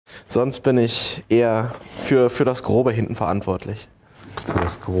Sonst bin ich eher für das Grobe hinten verantwortlich. Für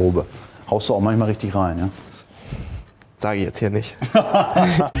das Grobe. Haust du auch manchmal richtig rein, ja? Sage ich jetzt hier nicht.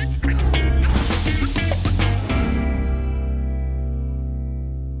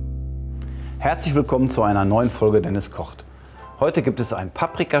 Herzlich willkommen zu einer neuen Folge Dennis kocht. Heute gibt es ein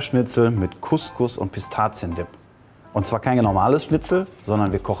Paprikaschnitzel mit Couscous und Pistaziendip. Und zwar kein normales Schnitzel,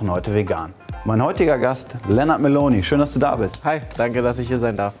 sondern wir kochen heute vegan. Mein heutiger Gast, Lennard Maloney. Schön, dass du da bist. Hi, danke, dass ich hier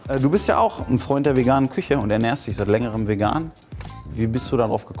sein darf. Du bist ja auch ein Freund der veganen Küche und ernährst dich seit längerem vegan. Wie bist du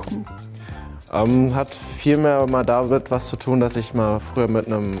darauf gekommen? Hat vielmehr mal damit was zu tun, dass ich mal früher mit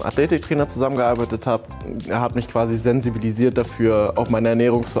einem Athletiktrainer zusammengearbeitet habe. Er hat mich quasi sensibilisiert dafür, auf meine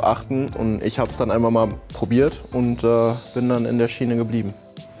Ernährung zu achten. Und ich habe es dann einmal mal probiert und bin dann in der Schiene geblieben.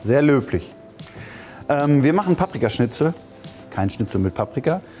 Sehr löblich. Wir machen Paprikaschnitzel. Kein Schnitzel mit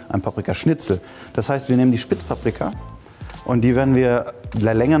Paprika, ein Paprikaschnitzel. Das heißt, wir nehmen die Spitzpaprika und die werden wir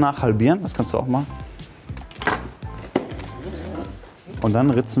der Länge nach halbieren. Das kannst du auch machen. Und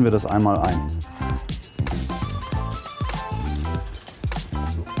dann ritzen wir das einmal ein.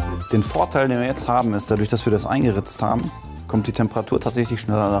 Den Vorteil, den wir jetzt haben, ist, dadurch, dass wir das eingeritzt haben, kommt die Temperatur tatsächlich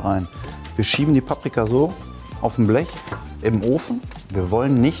schneller da rein. Wir schieben die Paprika so auf dem Blech im Ofen. Wir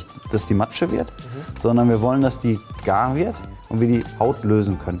wollen nicht, dass die Matsche wird, sondern wir wollen, dass die gar wird und wir die Haut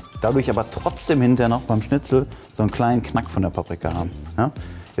lösen können. Dadurch aber trotzdem hinterher noch beim Schnitzel so einen kleinen Knack von der Paprika haben. Ja?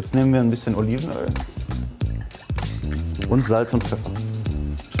 Jetzt nehmen wir ein bisschen Olivenöl und Salz und Pfeffer.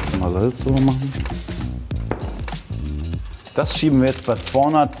 Schon mal Salz drüber machen. Das schieben wir jetzt bei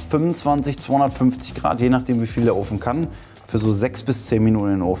 225, 250 Grad, je nachdem wie viel der Ofen kann, für so 6 bis 10 Minuten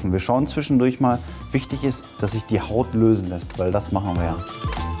in den Ofen. Wir schauen zwischendurch mal. Wichtig ist, dass sich die Haut lösen lässt, weil das machen wir ja.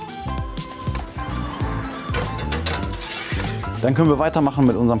 Dann können wir weitermachen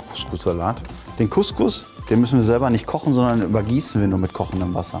mit unserem Couscous-Salat. Den Couscous, den müssen wir selber nicht kochen, sondern übergießen wir nur mit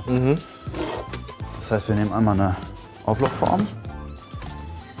kochendem Wasser. Das heißt, wir nehmen einmal eine Auflaufform,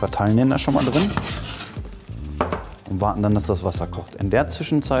 verteilen den da schon mal drin und warten dann, dass das Wasser kocht. In der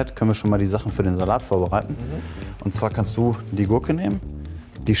Zwischenzeit können wir schon mal die Sachen für den Salat vorbereiten. Und zwar kannst du die Gurke nehmen.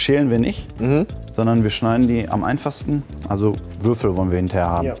 Die schälen wir nicht, sondern wir schneiden die am einfachsten. Also Würfel wollen wir hinterher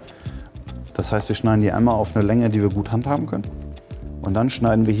haben. Ja. Das heißt, wir schneiden die einmal auf eine Länge, die wir gut handhaben können. Und dann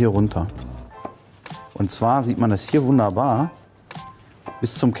schneiden wir hier runter. Und zwar sieht man das hier wunderbar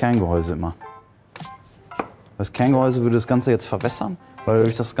bis zum Kerngehäuse immer. Das Kerngehäuse würde das Ganze jetzt verwässern, weil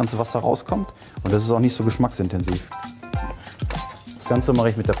durch das ganze Wasser rauskommt. Und das ist auch nicht so geschmacksintensiv. Das Ganze mache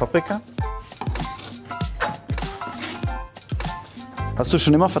ich mit der Paprika. Hast du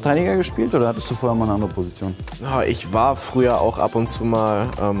schon immer Verteidiger gespielt oder hattest du vorher mal eine andere Position? Ja, ich war früher auch ab und zu mal,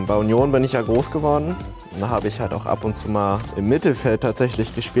 bei Union bin ich ja groß geworden. Da habe ich halt auch ab und zu mal im Mittelfeld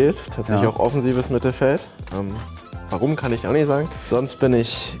tatsächlich gespielt. Tatsächlich auch offensives Mittelfeld. Warum, kann ich auch nicht sagen. Sonst bin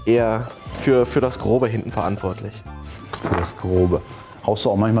ich eher für das Grobe hinten verantwortlich. Für das Grobe. Haust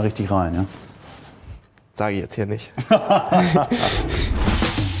du auch manchmal richtig rein, ja? Sage ich jetzt hier nicht.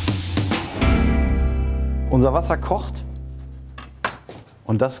 Unser Wasser kocht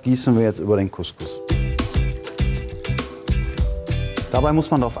und das gießen wir jetzt über den Couscous. Dabei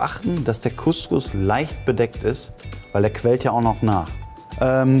muss man darauf achten, dass der Couscous leicht bedeckt ist, weil der quellt ja auch noch nach.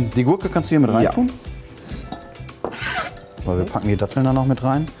 Die Gurke kannst du hier mit reintun. Ja. Weil wir packen die Datteln dann noch mit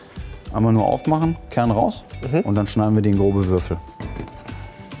rein. Einmal nur aufmachen, Kern raus und dann schneiden wir die in grobe Würfel.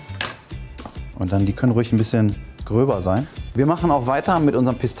 Und dann, die können ruhig ein bisschen gröber sein. Wir machen auch weiter mit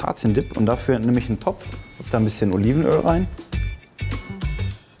unserem Pistaziendip und dafür nehme ich einen Topf, da ein bisschen Olivenöl rein.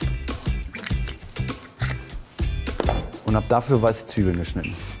 Und habe dafür weiße Zwiebeln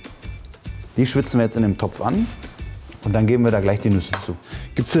geschnitten. Die schwitzen wir jetzt in dem Topf an und dann geben wir da gleich die Nüsse zu.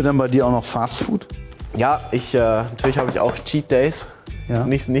 Gibt es denn dann bei dir auch noch Fast Food? Ja, natürlich habe ich auch Cheat Days. Ja.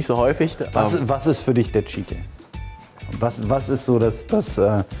 Nicht so häufig. Was ist für dich der Cheat Day? Was ist so, dass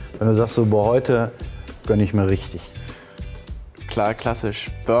wenn du sagst, so, boah, heute gönne ich mir richtig? Klar, klassisch.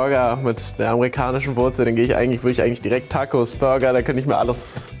 Burger mit der amerikanischen Wurzel, den würde ich eigentlich direkt Tacos, Burger, da könnte ich mir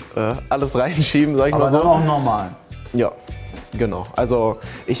alles reinschieben, sag ich mal so. Aber dann auch normal? Ja, genau. Also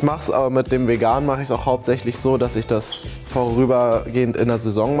ich mache es aber mit dem Vegan mache ich es auch hauptsächlich so, dass ich das vorübergehend in der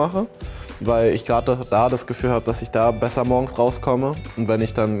Saison mache, weil ich gerade da das Gefühl habe, dass ich da besser morgens rauskomme. Und wenn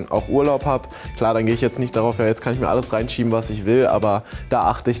ich dann auch Urlaub habe, klar, dann gehe ich jetzt nicht darauf, ja, jetzt kann ich mir alles reinschieben, was ich will, aber da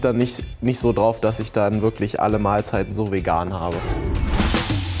achte ich dann nicht so drauf, dass ich dann wirklich alle Mahlzeiten so vegan habe.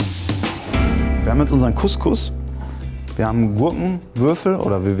 Wir haben jetzt unseren Couscous. Wir haben Gurkenwürfel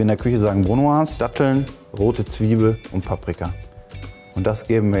oder wie wir in der Küche sagen Brunoise, Datteln, rote Zwiebel und Paprika. Und das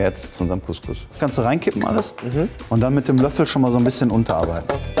geben wir jetzt zu unserem Couscous. Kannst du reinkippen alles und dann mit dem Löffel schon mal so ein bisschen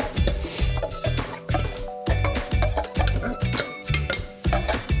unterarbeiten.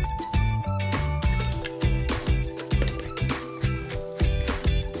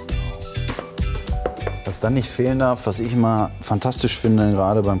 Was dann nicht fehlen darf, was ich immer fantastisch finde,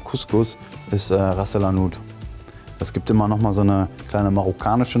 gerade beim Couscous, ist Ras el Hanout. Das gibt immer noch mal so eine kleine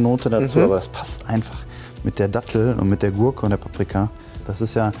marokkanische Note dazu, aber das passt einfach mit der Dattel und mit der Gurke und der Paprika. Das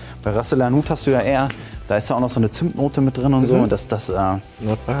ist ja, bei Ras el Hanout hast du ja eher, da ist ja auch noch so eine Zimtnote mit drin und so. Und das ist ja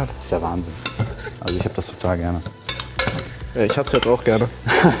Wahnsinn. Also ich habe das total gerne. Ja, ich hab's jetzt auch gerne.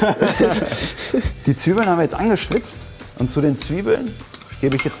 Die Zwiebeln haben wir jetzt angeschwitzt und zu den Zwiebeln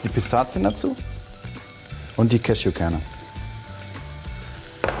gebe ich jetzt die Pistazien dazu und die Cashewkerne.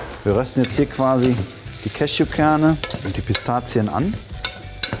 Wir rösten jetzt hier quasi die Cashewkerne und die Pistazien an,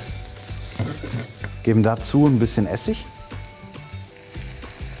 geben dazu ein bisschen Essig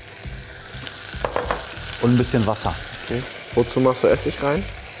und ein bisschen Wasser. Okay. Wozu machst du Essig rein?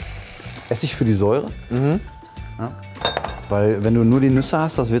 Essig für die Säure. Ja. Weil wenn du nur die Nüsse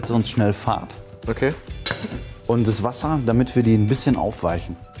hast, das wird sonst schnell fad. Okay. Und das Wasser, damit wir die ein bisschen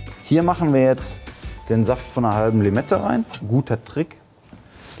aufweichen. Hier machen wir jetzt den Saft von einer halben Limette rein. Guter Trick.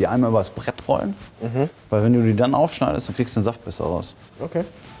 Die einmal übers Brett rollen. Weil wenn du die dann aufschneidest, dann kriegst du den Saft besser raus. Okay.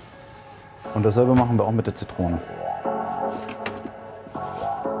 Und dasselbe machen wir auch mit der Zitrone.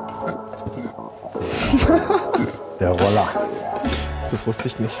 Der Roller. Das wusste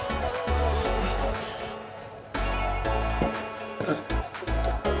ich nicht.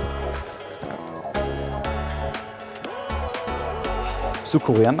 Bist du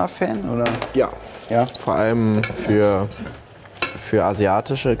Koriander-Fan, oder? Ja. Ja. Vor allem für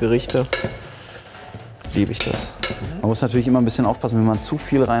asiatische Gerichte liebe ich das. Man muss natürlich immer ein bisschen aufpassen, wenn man zu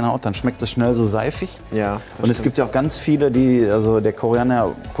viel reinhaut, dann schmeckt es schnell so seifig. Ja. Und es gibt ja auch ganz viele, also der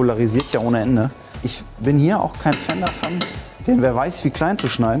Koreaner polarisiert ja ohne Ende. Ich bin hier auch kein Fan davon, den wer weiß wie klein zu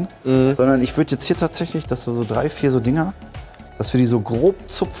schneiden, sondern ich würde jetzt hier tatsächlich, dass wir so 3, 4 so Dinger, dass wir die so grob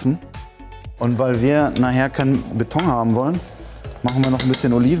zupfen. Und weil wir nachher keinen Beton haben wollen, machen wir noch ein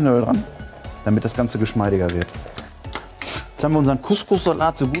bisschen Olivenöl dran, damit das Ganze geschmeidiger wird. Jetzt haben wir unseren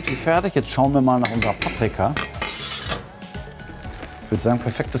Couscous-Salat so gut wie fertig. Jetzt schauen wir mal nach unserer Paprika. Ich würde sagen,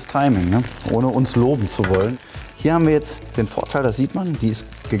 perfektes Timing, ne? Ohne uns loben zu wollen. Hier haben wir jetzt den Vorteil, das sieht man, die ist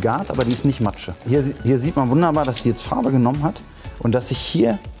gegart, aber die ist nicht Matsche. Hier sieht man wunderbar, dass sie jetzt Farbe genommen hat und dass sich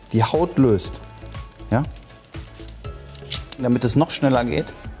hier die Haut löst. Ja? Damit es noch schneller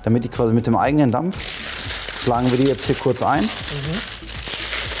geht, damit die quasi mit dem eigenen Dampf, schlagen wir die jetzt hier kurz ein.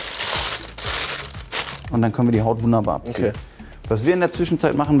 Und dann können wir die Haut wunderbar abziehen. Okay. Was wir in der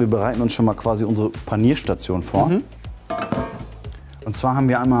Zwischenzeit machen, wir bereiten uns schon mal quasi unsere Panierstation vor. Und zwar haben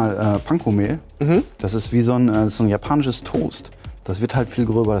wir einmal Panko-Mehl. Das ist wie so ein japanisches Toast. Das wird halt viel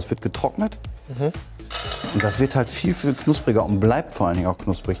gröber, das wird getrocknet. Und das wird halt viel, viel knuspriger und bleibt vor allen Dingen auch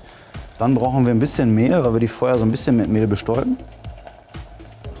knusprig. Dann brauchen wir ein bisschen Mehl, weil wir die vorher so ein bisschen mit Mehl bestäuben.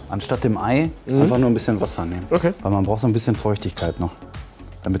 Anstatt dem Ei einfach nur ein bisschen Wasser nehmen. Okay. Weil man braucht so ein bisschen Feuchtigkeit noch,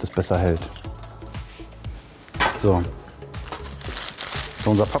 damit es besser hält. So.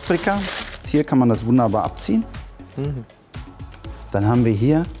 Unser Paprika. Hier kann man das wunderbar abziehen. Dann haben wir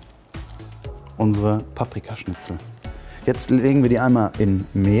hier unsere Paprikaschnitzel. Jetzt legen wir die einmal in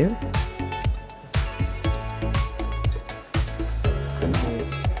Mehl. Genau,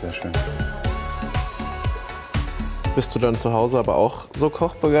 sehr schön. Bist du dann zu Hause aber auch so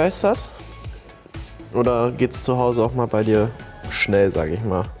kochbegeistert? Oder geht es zu Hause auch mal bei dir schnell, sage ich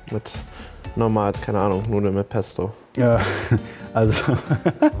mal, mit normal, keine Ahnung, Nudeln mit Pesto? Ja, also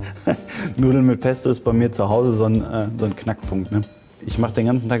Nudeln mit Pesto ist bei mir zu Hause so ein Knackpunkt. Ne? Ich mache den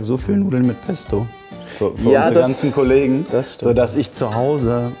ganzen Tag so viel Nudeln mit Pesto für unsere ganzen Kollegen, sodass ich zu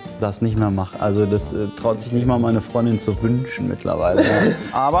Hause das nicht mehr mache. Also das traut sich nicht mal meine Freundin zu wünschen mittlerweile. Ja.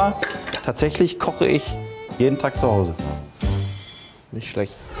 Aber tatsächlich koche ich jeden Tag zu Hause. Nicht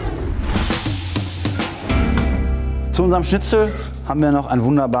schlecht. Zu unserem Schnitzel haben wir noch einen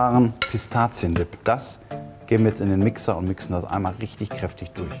wunderbaren Pistaziendip. Das geben wir jetzt in den Mixer und mixen das einmal richtig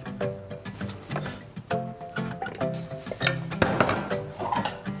kräftig durch.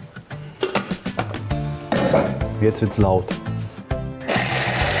 Jetzt wird's laut.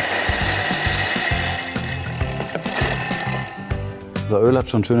 Unser Öl hat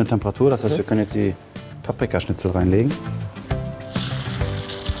schon schöne Temperatur, das heißt, wir können jetzt die Paprikaschnitzel reinlegen.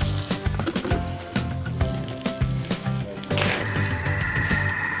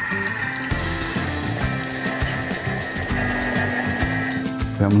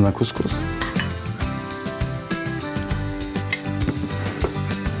 Wir haben unseren Couscous.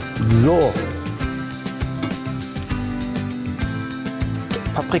 So.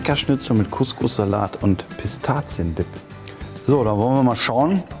 Paprikaschnitzel mit Couscous-Salat und Pistaziendip. So, dann wollen wir mal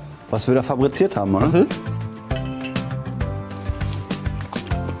schauen, was wir da fabriziert haben, oder?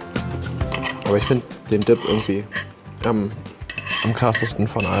 Aber ich finde den Dip irgendwie am krassesten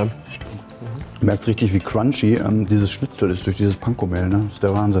von allem. Du merkst richtig, wie crunchy dieses Schnitzel ist durch dieses Panko-Mehl. Ne? Das ist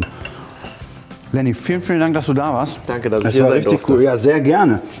der Wahnsinn. Lenny, vielen, vielen Dank, dass du da warst. Danke, dass ich das hier war sein richtig durfte. cool. Ja, sehr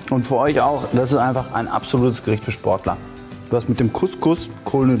gerne. Und für euch auch. Das ist einfach ein absolutes Gericht für Sportler. Du hast mit dem Couscous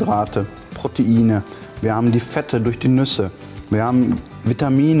Kohlenhydrate, Proteine. Wir haben die Fette durch die Nüsse. Wir haben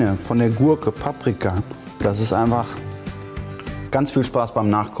Vitamine von der Gurke, Paprika. Das ist einfach ganz viel Spaß beim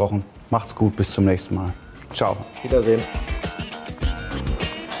Nachkochen. Macht's gut, bis zum nächsten Mal. Ciao. Wiedersehen.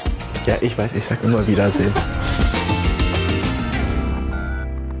 Ja, ich weiß, ich sag immer Wiedersehen.